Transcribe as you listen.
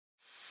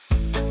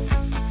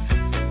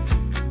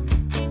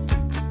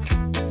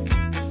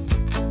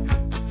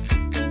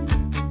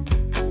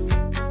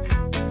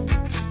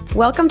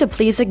Welcome to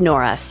Please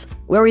Ignore Us,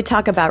 where we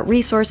talk about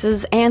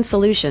resources and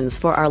solutions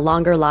for our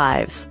longer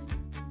lives.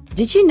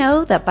 Did you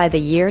know that by the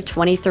year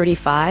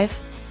 2035,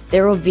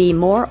 there will be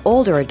more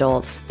older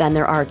adults than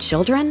there are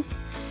children?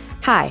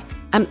 Hi,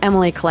 I'm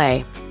Emily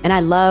Clay, and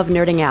I love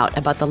nerding out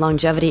about the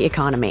longevity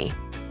economy.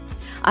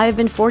 I have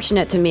been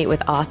fortunate to meet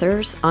with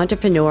authors,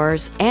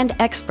 entrepreneurs, and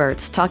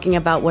experts talking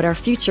about what our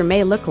future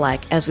may look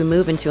like as we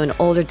move into an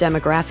older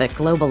demographic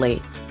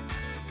globally.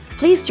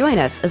 Please join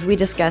us as we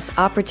discuss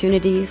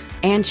opportunities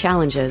and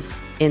challenges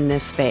in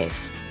this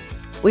space.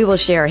 We will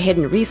share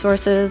hidden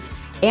resources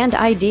and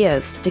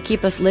ideas to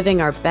keep us living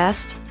our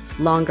best,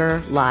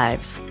 longer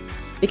lives.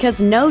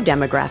 Because no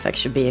demographic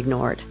should be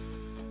ignored.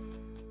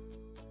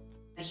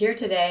 Here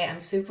today, I'm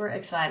super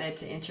excited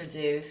to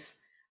introduce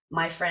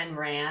my friend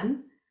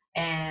Ran,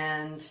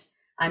 and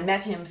I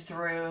met him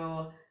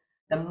through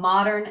the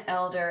Modern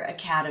Elder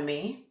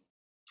Academy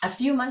a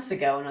few months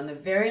ago, and on the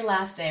very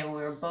last day when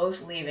we were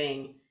both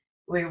leaving,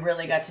 we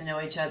really got to know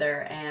each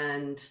other,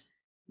 and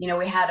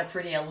we had a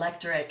pretty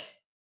electric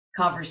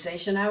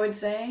conversation, I would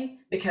say,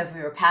 because we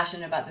were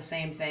passionate about the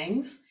same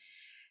things.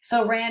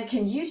 So Ran,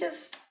 can you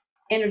just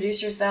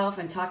introduce yourself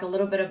and talk a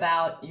little bit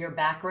about your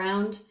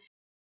background?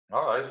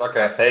 All right.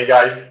 Okay. Hey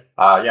guys.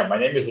 My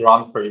name is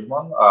Ran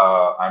Fridman.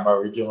 I'm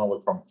originally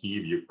from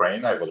Kyiv,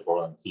 Ukraine. I was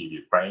born in Kyiv,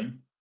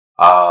 Ukraine.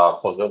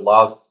 For the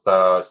last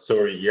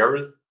 30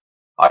 years,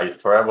 I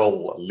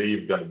travel,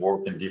 lived, and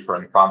worked in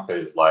different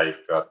countries like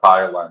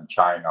Thailand,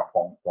 China,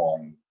 Hong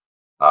Kong,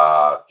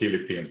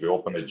 Philippines. We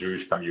opened a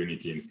Jewish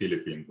community in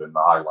Philippines in the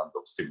island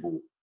of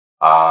Cebu.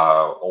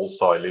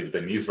 Also, I lived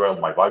in Israel.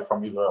 My wife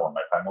from Israel and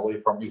my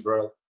family from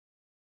Israel.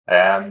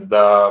 And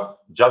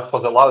just for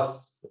the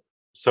last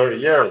 30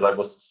 years, I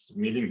was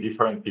meeting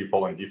different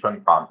people in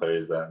different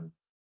countries. And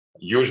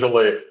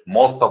usually,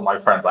 most of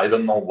my friends, I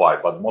don't know why,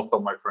 but most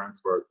of my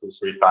friends were 2,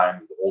 3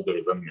 times older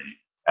than me.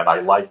 And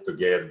I like to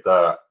get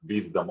the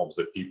wisdom of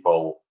the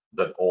people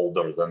that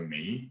older than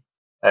me.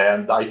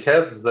 And I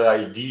had the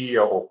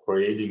idea of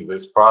creating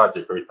this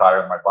project,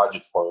 Retire My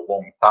Budget, for a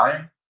long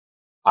time.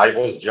 I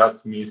was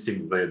just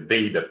missing the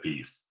data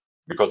piece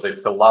because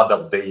it's a lot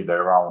of data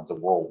around the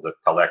world that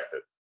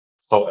collected.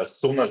 So as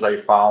soon as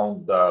I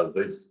found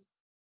this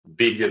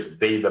biggest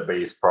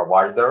database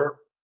provider,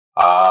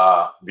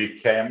 we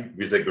came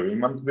with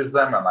agreement with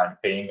them, and I'm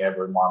paying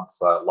every month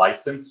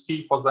license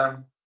fee for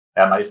them.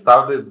 And I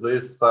started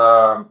this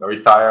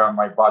Retire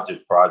My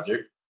Budget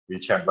project,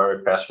 which I'm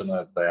very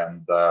passionate.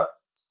 And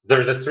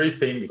there's the three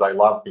things I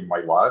love in my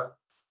life,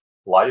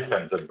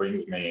 and that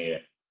brings me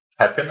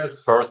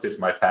happiness. First is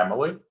my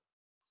family.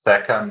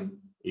 Second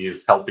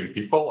is helping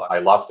people. I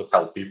love to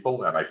help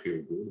people, and I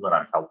feel good when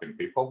I'm helping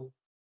people.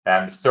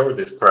 And third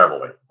is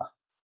traveling.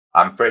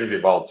 I'm crazy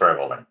about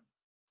traveling.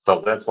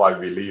 So that's why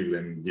we live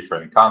in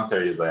different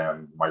countries,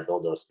 and my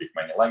daughters speak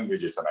many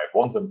languages, and I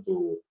want them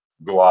to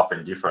grow up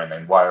in different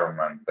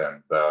environment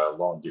and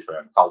learn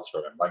different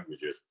culture and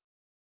languages.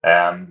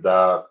 And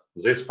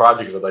this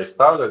project that I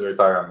started,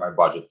 Retire on My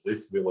Budget,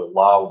 this will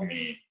allow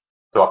me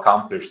to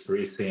accomplish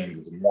three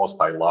things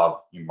most I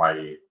love in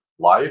my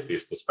life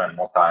is to spend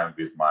more time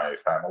with my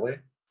family,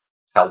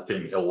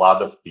 helping a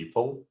lot of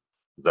people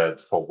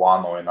that for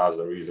one or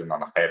another reason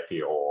are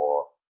unhappy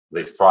or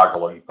they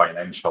struggling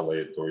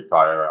financially to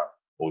retire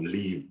or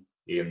live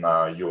in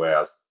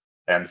US.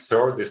 And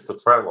third is to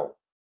travel.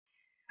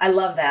 I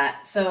love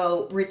that.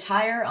 So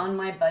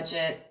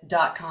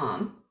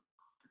retireonmybudget.com.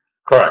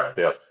 Correct,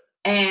 yes.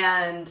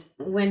 And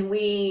when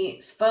we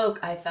spoke,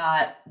 I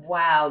thought,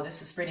 wow,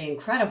 this is pretty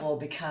incredible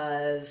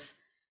because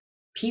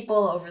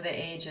people over the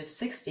age of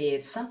 60,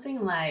 it's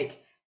something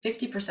like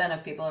 50%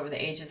 of people over the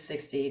age of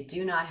 60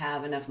 do not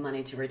have enough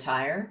money to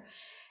retire.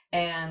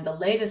 And the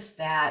latest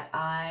stat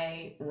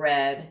I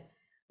read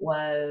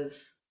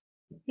was,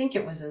 I think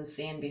it was in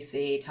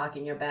CNBC,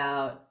 talking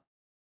about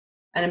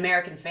an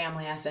American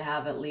family has to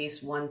have at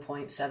least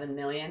 1.7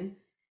 million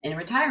in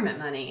retirement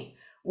money.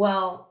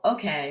 Well,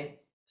 okay,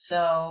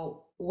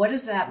 so what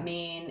does that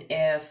mean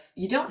if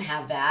you don't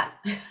have that?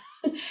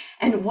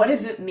 And what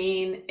does it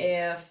mean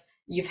if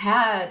you've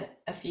had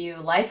a few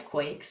life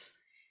quakes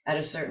at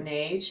a certain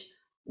age,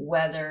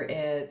 whether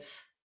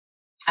it's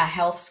a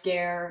health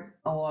scare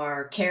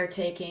or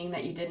caretaking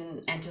that you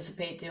didn't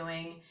anticipate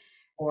doing,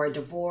 or a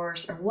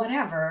divorce or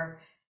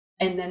whatever,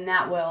 and then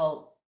that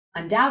will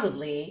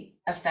undoubtedly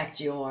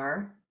affect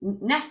your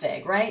nest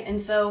egg, right?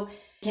 And so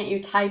can't you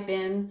type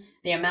in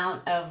the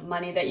amount of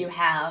money that you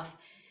have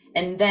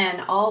and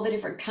then all the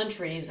different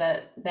countries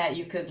that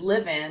you could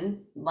live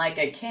in like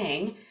a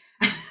king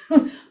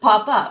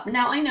pop up?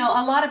 Now, I know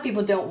a lot of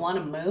people don't want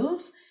to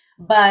move,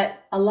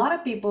 but a lot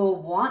of people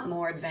want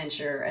more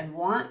adventure and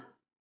want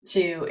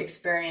to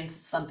experience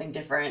something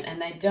different,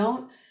 and they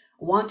don't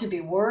want to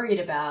be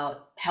worried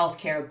about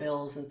healthcare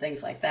bills and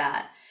things like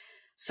that.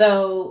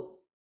 So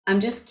I'm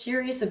just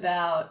curious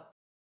about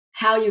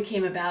how you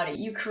came about it.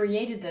 You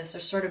created this or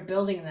started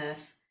building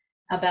this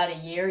about a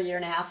year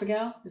and a half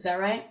ago. Is that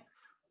right?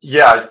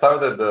 Yeah, I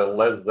started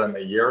less than a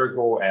year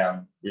ago,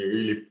 and we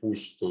really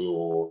pushed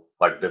to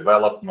like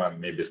development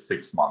maybe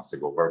 6 months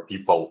ago, where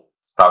people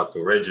start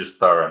to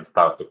register and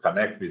start to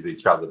connect with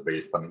each other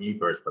based on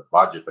interest, and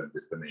budget, and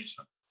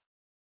destination.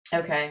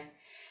 Okay.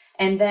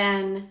 And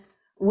then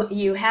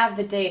you have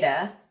the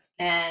data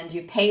and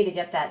you pay to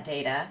get that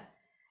data.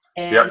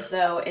 And Yep.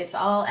 so it's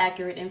all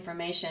accurate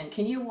information.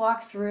 Can you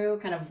walk through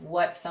kind of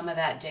what some of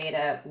that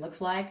data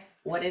looks like?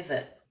 What is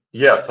it?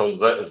 Yeah, so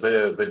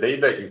the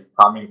data is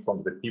coming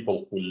from the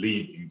people who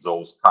live in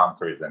those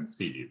countries and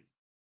cities.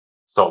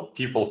 So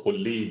people who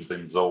live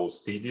in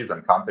those cities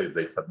and countries,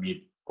 they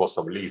submit cost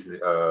of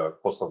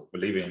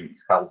living,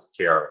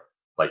 healthcare,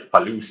 like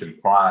pollution,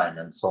 crime,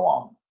 and so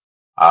on.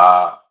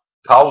 Uh,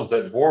 how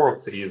that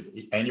works is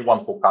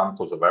anyone who comes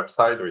to the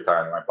website,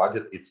 Retire My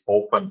Budget, it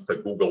opens the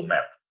Google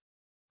Map,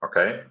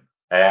 okay?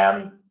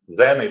 And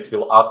then it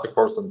will ask the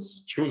person,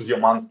 choose your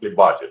monthly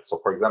budget. So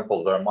for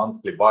example, their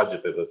monthly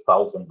budget is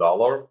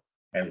 $1,000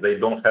 and they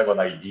don't have an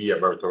idea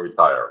where to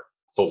retire.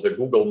 So the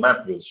Google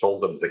Map will show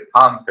them the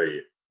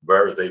country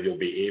where they will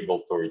be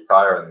able to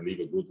retire and live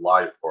a good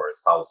life for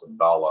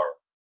 $1,000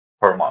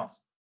 per month.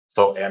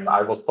 So, and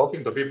I was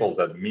talking to people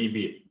that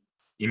maybe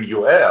in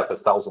US,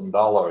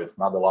 $1,000 it's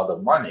not a lot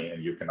of money,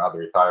 and you cannot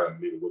retire and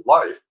live a good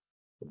life.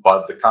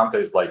 But the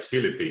countries like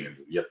Philippines,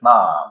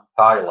 Vietnam,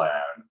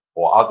 Thailand,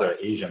 or other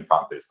Asian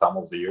countries, some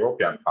of the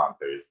European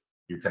countries,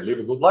 you can live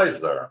a good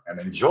life there and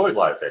enjoy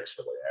life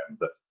actually. And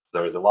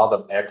there is a lot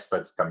of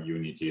expats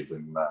communities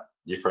in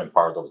different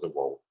parts of the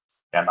world.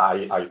 And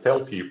I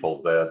tell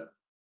people that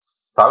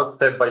start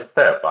step by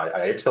step.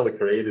 I actually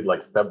created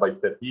like step by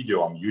step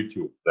video on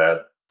YouTube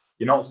that,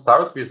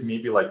 start with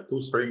maybe like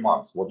 2, 3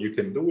 months. What you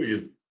can do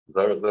is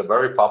there is a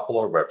very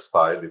popular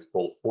website. It's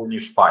called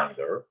Furnish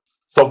Finder.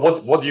 So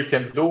what you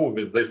can do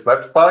with this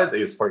website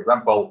is, for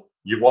example,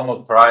 you want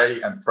to try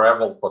and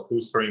travel for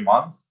 2, 3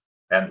 months,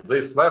 and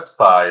this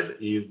website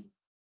is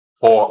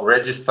for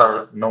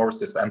registered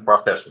nurses and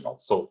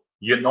professionals. So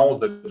you know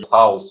that your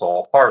house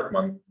or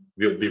apartment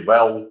will be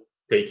well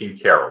taken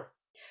care of.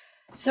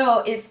 So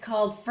it's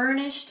called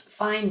Furnished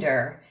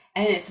Finder,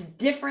 and it's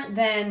different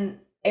than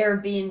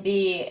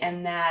Airbnb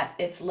in that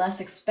it's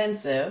less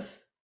expensive.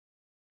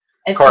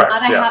 Correct.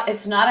 Yeah.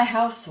 It's not a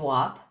house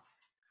swap.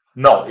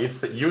 No,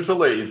 it's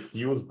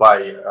used by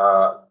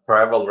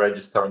travel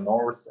registered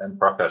nurse and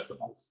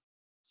professionals.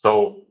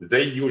 So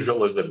they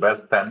usually the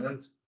best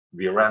tenants.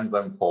 We rent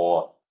them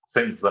for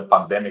since the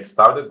pandemic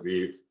started.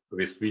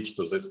 We switched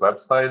to this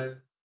website.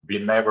 We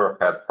never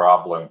had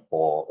problem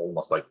for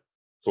almost like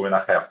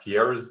 2.5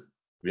 years.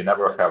 We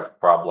never have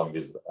problem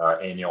with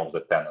any of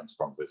the tenants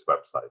from this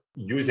website.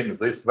 Using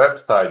this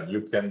website,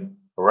 you can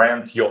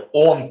rent your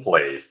own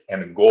place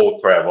and go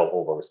travel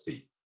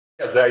overseas.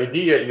 The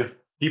idea is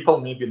people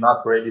maybe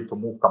not ready to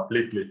move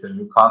completely to a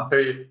new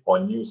country or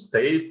new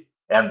state.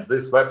 And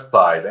this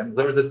website, and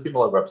there is a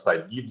similar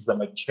website, gives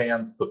them a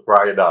chance to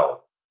try it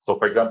out. So,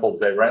 for example,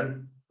 they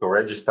rent to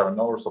register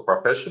nurse or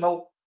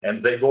professional, and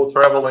they go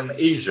travel in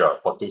Asia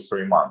for 2,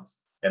 3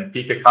 months and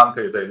pick a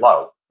country they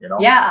love.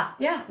 Yeah,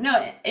 yeah.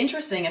 No,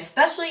 interesting,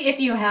 especially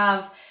if you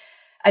have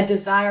a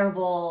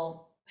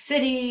desirable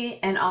city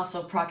and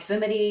also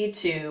proximity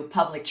to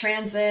public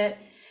transit.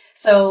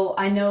 So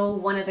I know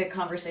one of the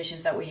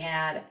conversations that we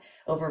had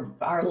over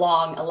our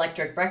long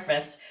electric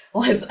breakfast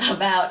was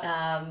about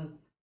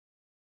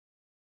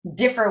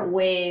different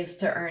ways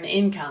to earn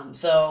income.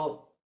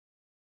 So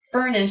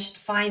Furnished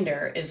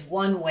Finder is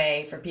one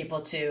way for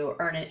people to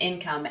earn an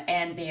income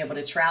and be able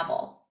to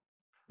travel.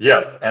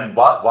 Yes, and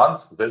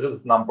once this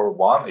is number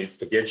one is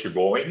to get you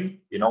going,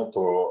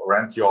 to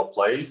rent your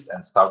place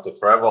and start to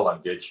travel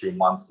and get you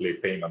monthly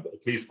payment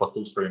at least for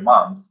 2, 3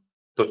 months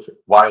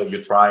while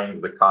you're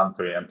trying the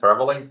country and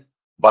traveling.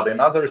 But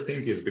another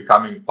thing is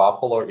becoming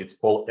popular. It's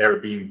called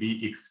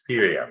Airbnb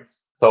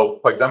experience. So,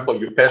 for example,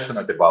 you're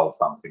passionate about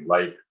something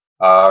like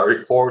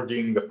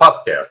recording a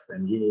podcast,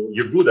 and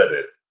you're good at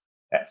it.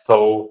 And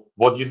so,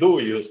 what you do,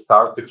 you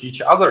start to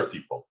teach other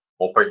people.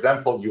 Or, for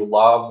example,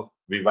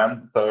 we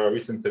went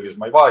recently with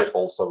my wife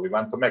also, we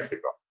went to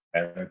Mexico.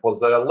 And it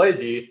was a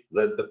lady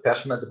that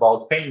passionate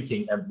about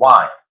painting and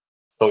wine.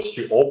 So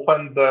she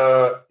opened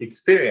the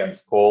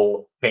experience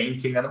called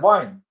Painting and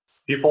Wine.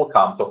 People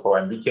come to her,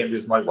 and we came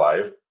with my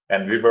wife,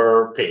 and we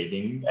were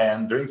painting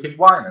and drinking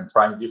wine and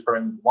trying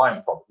different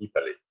wine from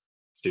Italy.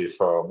 She's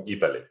from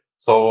Italy.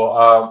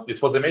 So it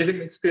was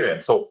amazing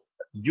experience. So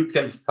you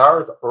can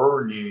start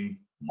earning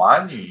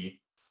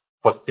money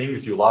for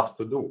things you love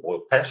to do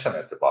or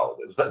passionate about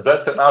it.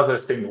 That's another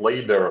thing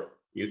later.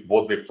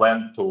 What we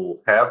plan to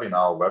have in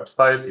our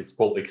website, it's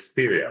called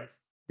experience.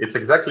 It's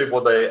exactly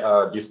what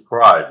I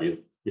described. Is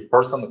if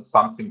person is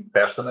something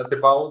passionate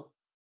about,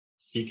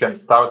 he can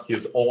start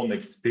his own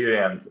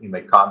experience in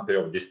the country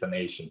or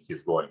destination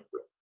he's going to.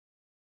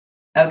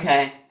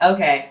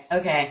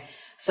 Okay.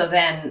 So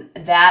then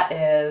that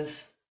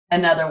is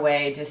another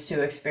way just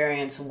to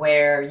experience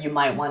where you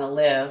might want to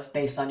live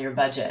based on your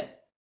budget.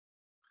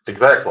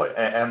 Exactly.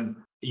 And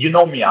you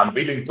know me, I'm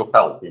willing to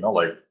help,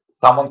 like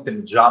someone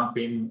can jump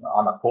in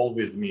on a call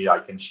with me. I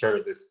can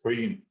share the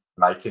screen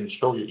and I can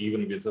show you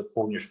even with the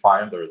Furnish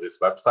Finder, this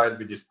website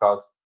we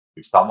discussed.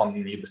 If someone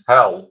need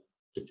help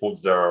to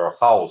put their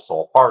house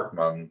or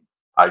apartment,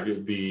 I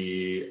will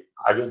be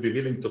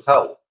willing to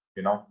help,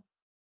 you know.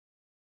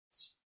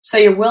 So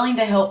you're willing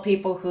to help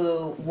people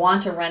who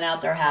want to rent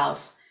out their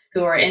house,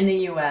 who are in the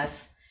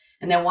US,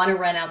 and they want to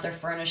rent out their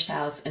furnished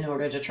house in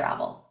order to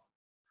travel.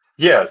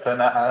 Yes,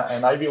 and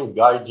I will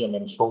guide them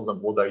and show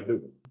them what I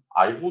do.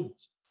 I would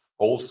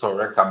also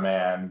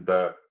recommend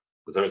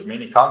there's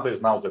many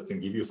countries now that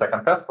can give you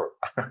second passport.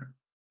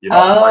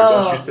 Why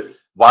don't you Oh, say,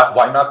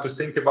 why not to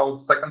think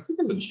about second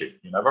citizenship?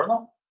 You never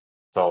know.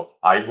 So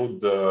I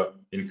would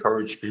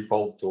encourage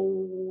people to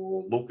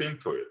look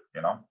into it.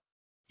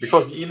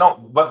 Because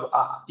but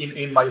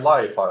in my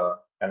life,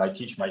 and I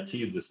teach my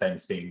kids the same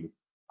things.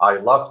 I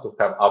love to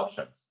have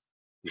options.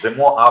 The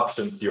more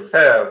options you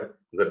have,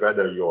 the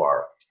better you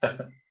are.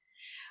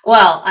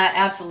 well,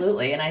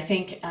 absolutely. And I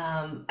think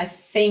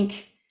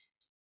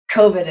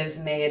COVID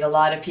has made a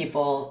lot of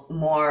people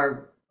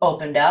more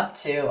opened up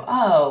to,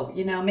 oh,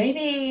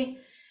 maybe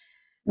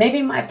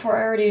my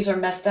priorities are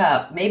messed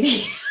up.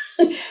 Maybe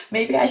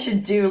maybe I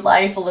should do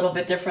life a little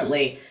bit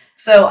differently.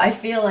 So I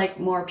feel like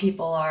more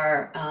people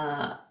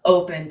are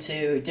open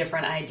to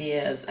different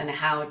ideas and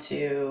how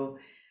to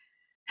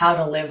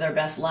live their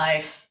best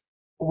life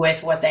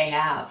with what they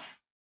have,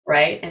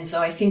 right? And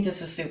so I think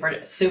this is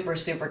super, super,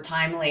 super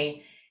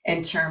timely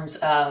in terms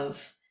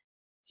of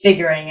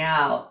figuring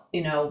out,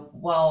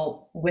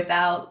 well,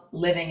 without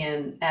living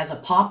in as a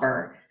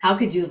pauper, how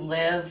could you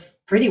live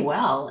pretty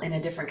well in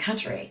a different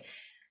country?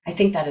 I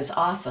think that is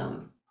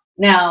awesome.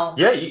 Now,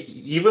 Yeah,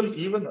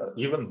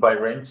 even by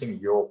renting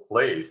your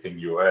place in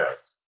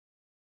US,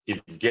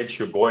 it gets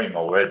you going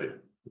already.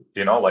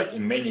 Like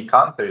in many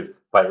countries,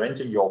 by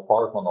renting your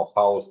apartment or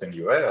house in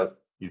US,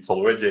 it's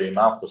already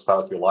enough to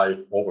start your life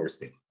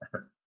overseas.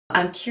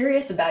 I'm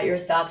curious about your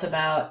thoughts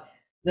about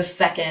the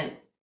second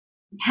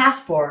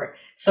passport.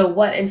 So,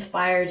 what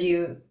inspired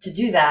you to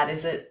do that?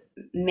 Is it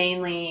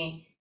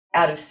mainly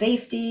out of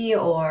safety,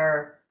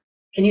 or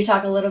can you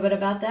talk a little bit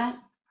about that?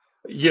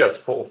 Yes,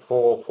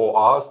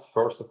 for us,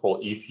 first of all,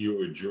 if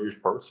you're a Jewish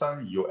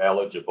person, you're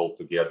eligible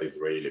to get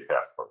Israeli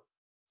passport.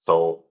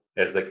 So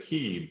as a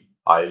kid,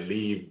 I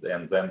lived,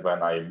 and then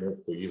when I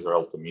moved to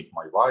Israel to meet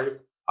my wife,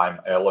 I'm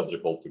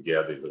eligible to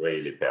get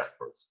Israeli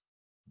passports.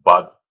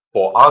 But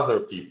for other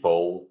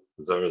people,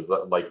 there is,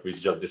 like we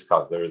just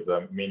discussed, there is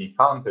many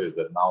countries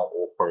that now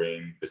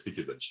offering the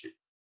citizenship.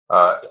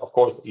 Of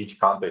course, each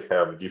country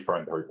have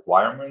different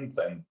requirements,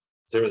 and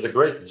there is a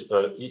great,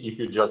 if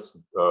you just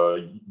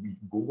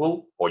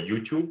Google or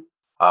YouTube,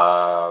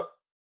 uh,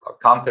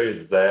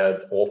 countries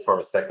that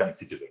offer second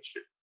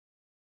citizenship.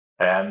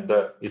 And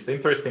it's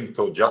interesting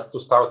to just to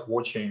start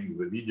watching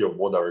the video of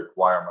what are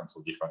requirements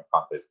of different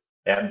countries.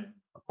 And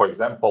for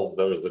example,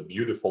 there is a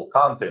beautiful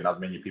country, not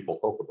many people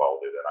talk about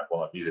it, and I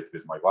want to visit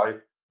with my wife,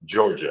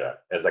 Georgia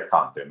as a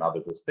country, not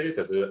as a state,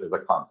 as a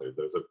country.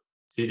 There's a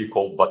city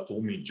called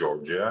Batumi,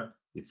 Georgia.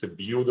 It's a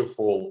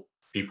beautiful,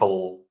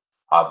 people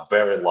are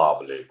very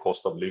lovely.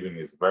 Cost of living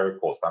is very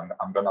cost.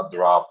 I'm gonna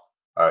drop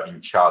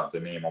in chat the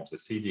name of the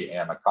city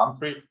and a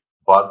country,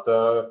 but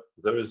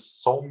there is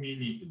so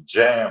many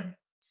gem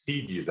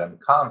cities and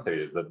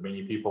countries that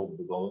many people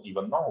don't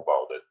even know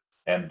about it.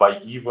 And by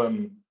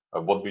even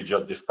what we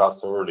just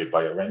discussed earlier,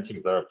 by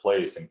renting their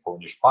place in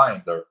Furnish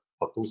Finder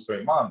for 2,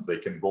 3 months, they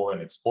can go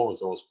and explore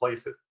those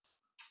places.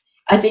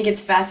 I think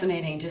it's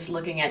fascinating just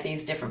looking at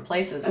these different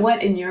places.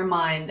 What, in your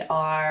mind,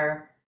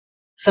 are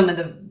some of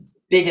the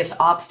biggest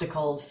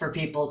obstacles for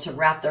people to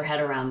wrap their head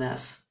around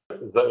this?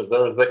 There's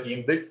the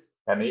index,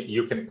 and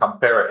you can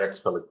compare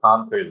actually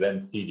countries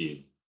and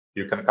cities.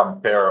 You can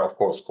compare, of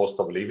course, cost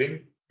of living.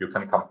 You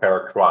can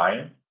compare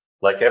crime,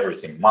 like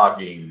everything,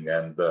 mugging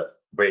and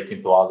break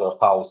into other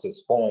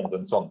houses, homes,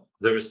 and so on.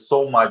 There is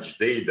so much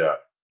data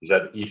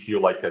that if you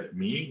like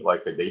me,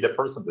 like a data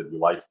person, that you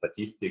like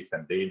statistics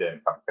and data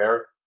and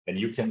compare, and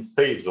you can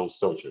save those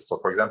searches. So,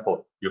 for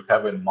example, you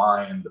have in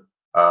mind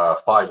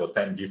 5 or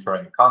 10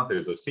 different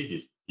countries or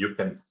cities, you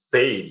can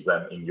save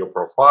them in your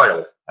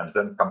profile and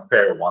then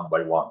compare one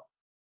by one.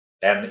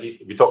 And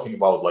we're talking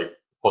about like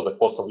for the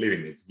cost of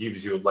living, it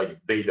gives you like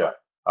data,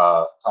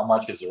 how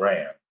much is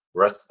rent,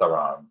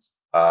 restaurants,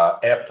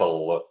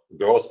 Apple,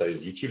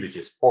 groceries,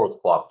 utilities,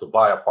 sport club to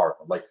buy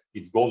apartment. Like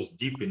it goes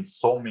deep in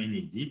so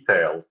many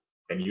details,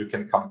 and you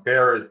can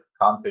compare it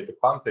country to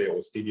country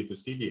or city to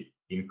city,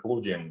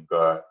 including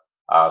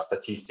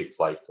statistics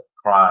like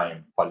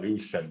crime,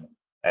 pollution,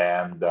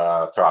 and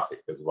traffic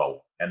as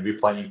well. And we're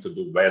planning to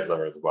do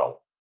weather as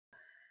well.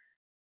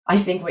 I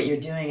think what you're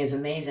doing is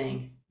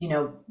amazing.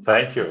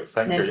 Thank you,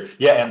 thank Then you.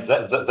 Yeah, and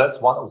that's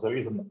one of the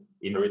reasons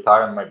in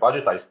retiring my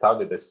budget, I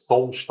started the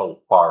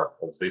social part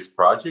of this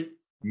project.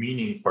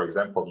 Meaning, for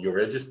example, you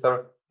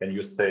register and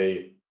you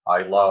say,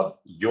 I love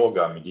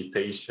yoga,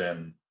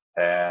 meditation,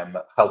 and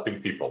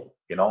helping people,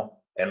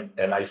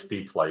 and I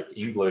speak like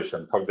English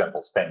and, for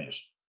example,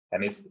 Spanish,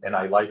 and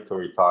I like to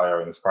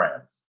retire in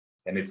France,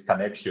 and it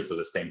connects you to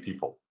the same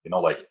people,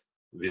 like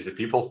with the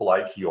people who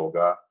like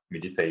yoga,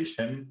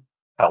 meditation,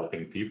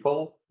 helping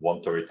people,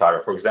 want to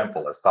retire, for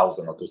example,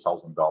 $1,000 or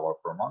 $2,000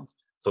 per month.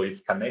 So it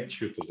connects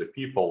you to the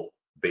people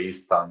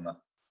based on,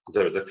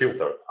 there's a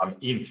filter on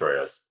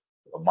interest,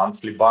 a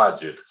monthly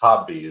budget,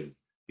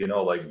 hobbies,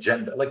 like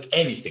gender, like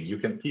anything. You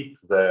can pick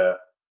the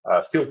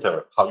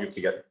filter how you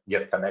can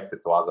get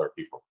connected to other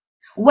people.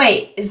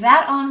 Wait, is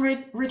that on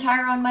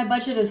Retire on My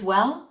Budget as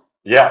well?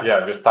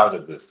 Yeah, we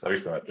started this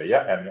recently.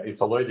 Yeah, and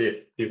it's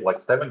already people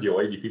like 70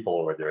 or 80 people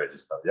already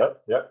registered.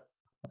 Yeah.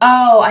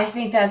 Oh, I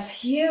think that's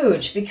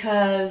huge,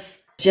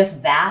 because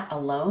just that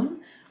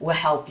alone will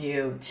help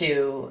you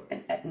to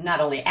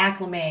not only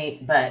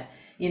acclimate, but,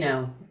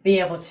 be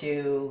able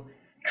to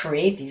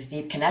create these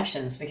deep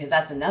connections, because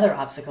that's another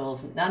obstacle,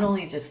 is not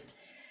only just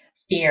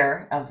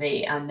fear of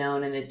the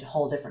unknown in a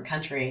whole different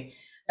country,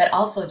 but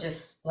also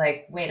just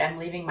like, wait, I'm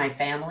leaving my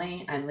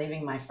family, I'm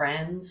leaving my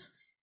friends,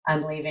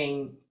 I'm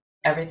leaving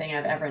everything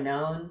I've ever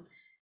known.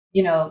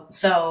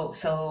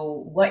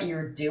 So what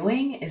you're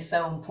doing is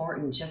so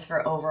important just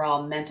for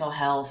overall mental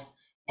health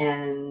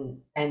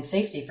and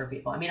safety for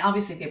people. I mean,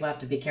 obviously people have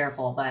to be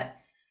careful, but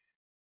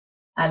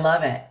I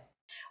love it.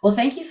 Well,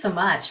 thank you so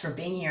much for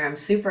being here. I'm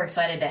super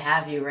excited to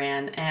have you,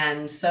 Ran,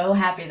 and so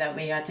happy that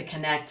we got to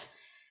connect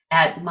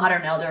at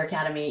Modern Elder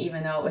Academy,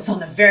 even though it was on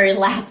the very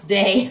last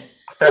day.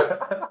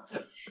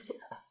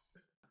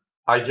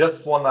 I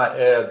just want to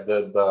add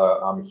that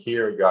I'm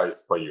here, guys,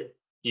 for you.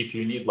 If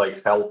you need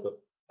like help,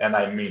 and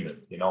I mean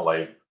it,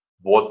 like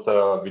what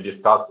we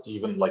discussed,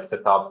 even like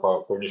set up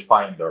a Furnish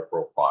Finder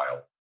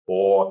profile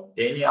or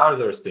any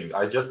other thing.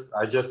 I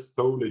just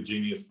totally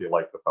geniusly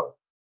like to help.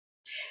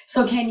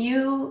 So can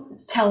you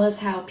tell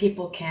us how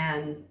people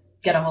can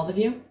get a hold of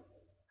you?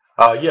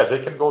 Yeah, they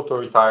can go to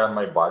Retire on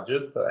My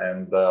Budget,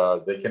 and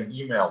they can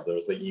email.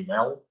 There's an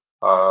email.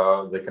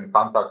 They can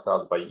contact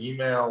us by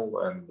email,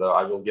 and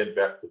I will get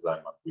back to them.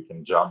 We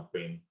can jump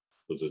in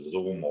to the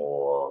Zoom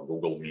or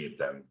Google Meet,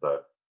 and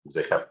if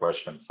they have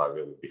questions, I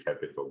will be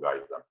happy to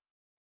guide them.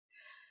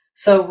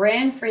 So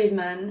Ran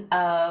Fridman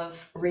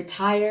of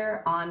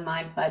Retire on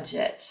My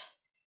Budget,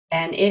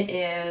 and it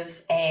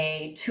is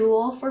a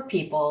tool for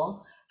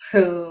people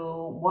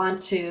who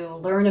want to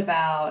learn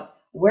about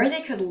where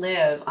they could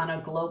live on a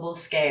global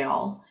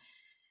scale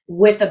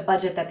with the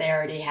budget that they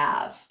already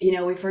have.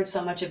 We've heard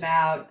so much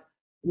about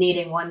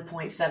needing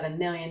 $1.7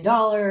 million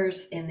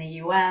in the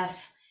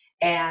US.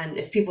 And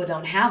if people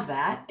don't have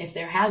that, if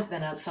there has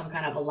been some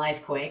kind of a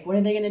life quake, what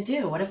are they going to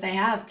do? What if they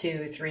have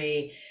 2,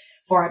 3,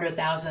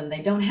 400,000?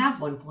 They don't have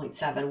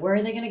 1.7. Where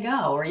are they going to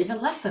go? Or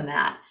even less than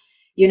that,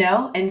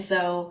 And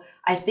so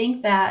I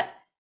think that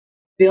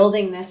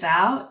building this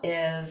out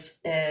is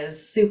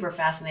super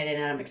fascinating,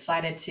 and I'm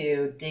excited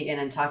to dig in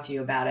and talk to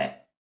you about it.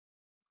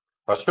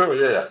 For sure,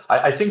 yeah.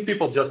 I think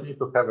people just need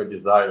to have a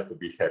desire to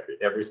be happy.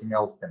 Everything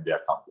else can be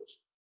accomplished.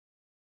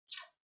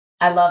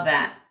 I love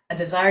that. A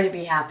desire to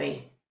be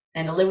happy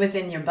and to live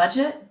within your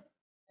budget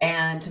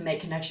and to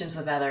make connections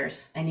with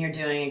others. And you're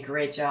doing a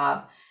great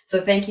job. So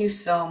thank you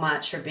so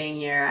much for being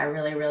here. I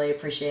really, really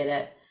appreciate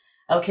it.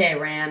 Okay,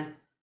 Ran,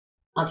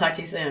 I'll talk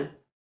to you soon.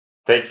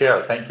 Take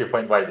care. Thank you for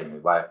inviting me.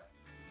 Bye.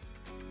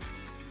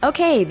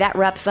 Okay, that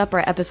wraps up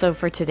our episode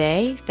for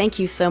today. Thank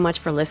you so much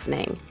for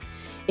listening.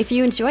 If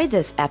you enjoyed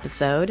this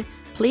episode,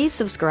 please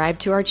subscribe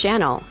to our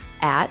channel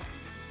at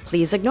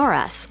Please Ignore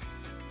Us.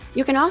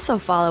 You can also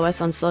follow us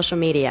on social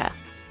media.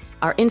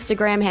 Our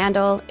Instagram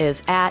handle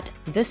is at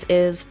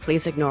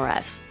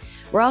ThisIsPleaseIgnoreUs.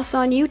 We're also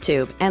on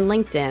YouTube and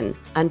LinkedIn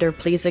under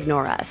Please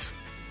Ignore Us.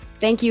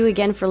 Thank you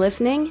again for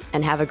listening,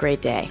 and have a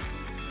great day.